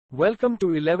Welcome to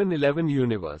 1111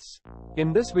 Universe.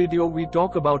 In this video we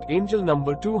talk about angel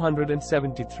number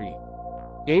 273.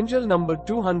 Angel number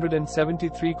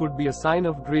 273 could be a sign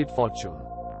of great fortune.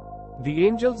 The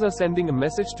angels are sending a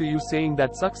message to you saying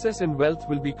that success and wealth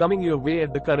will be coming your way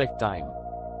at the correct time.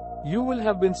 You will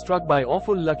have been struck by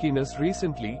awful luckiness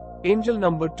recently. Angel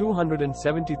number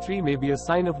 273 may be a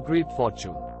sign of great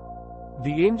fortune.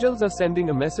 The angels are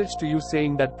sending a message to you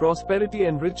saying that prosperity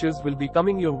and riches will be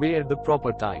coming your way at the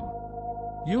proper time.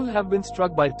 You'll have been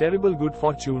struck by terrible good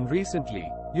fortune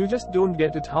recently. You just don't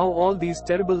get it how all these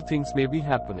terrible things may be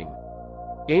happening.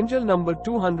 Angel number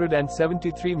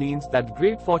 273 means that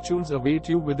great fortunes await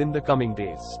you within the coming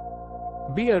days.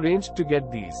 Be arranged to get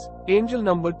these. Angel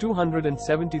number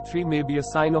 273 may be a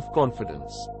sign of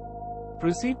confidence.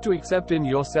 Proceed to accept in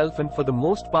yourself and for the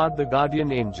most part the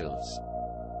guardian angels.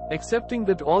 Accepting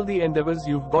that all the endeavors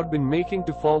you've been making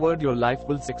to forward your life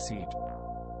will succeed.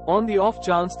 On the off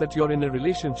chance that you're in a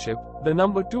relationship, the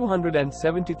number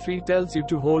 273 tells you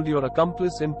to hold your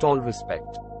accomplice in tall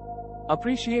respect.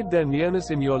 Appreciate their nearness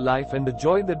in your life and the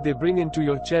joy that they bring into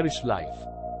your cherished life.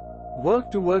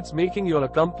 Work towards making your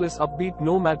accomplice upbeat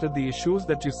no matter the issues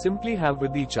that you simply have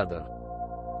with each other.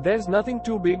 There's nothing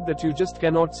too big that you just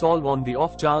cannot solve. On the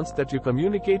off chance that you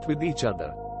communicate with each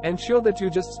other, ensure that you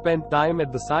just spend time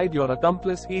at the side your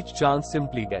accomplice each chance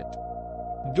simply get.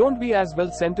 Don't be as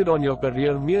well centered on your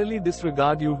career, merely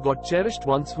disregard you've got cherished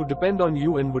ones who depend on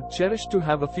you and would cherish to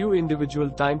have a few individual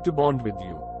time to bond with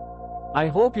you. I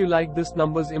hope you like this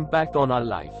number's impact on our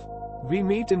life. We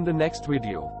meet in the next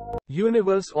video.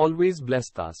 Universe always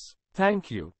blessed us.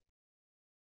 Thank you.